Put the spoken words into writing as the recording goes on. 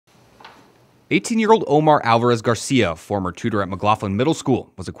18-year-old Omar Alvarez Garcia, former tutor at McLaughlin Middle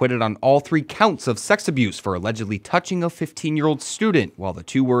School, was acquitted on all 3 counts of sex abuse for allegedly touching a 15-year-old student while the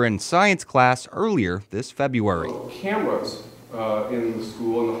two were in science class earlier this February. Cameras in the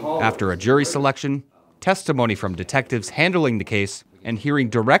school in the hall. After a jury selection, testimony from detectives handling the case, and hearing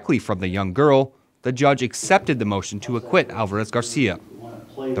directly from the young girl, the judge accepted the motion to acquit Alvarez Garcia.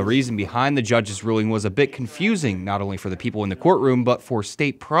 The reason behind the judge's ruling was a bit confusing, not only for the people in the courtroom, but for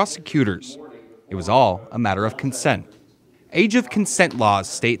state prosecutors. It was all a matter of consent. Age of consent laws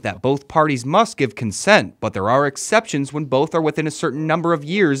state that both parties must give consent, but there are exceptions when both are within a certain number of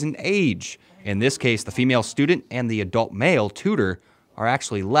years in age. In this case, the female student and the adult male tutor are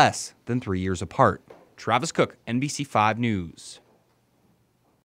actually less than 3 years apart. Travis Cook, NBC5 News.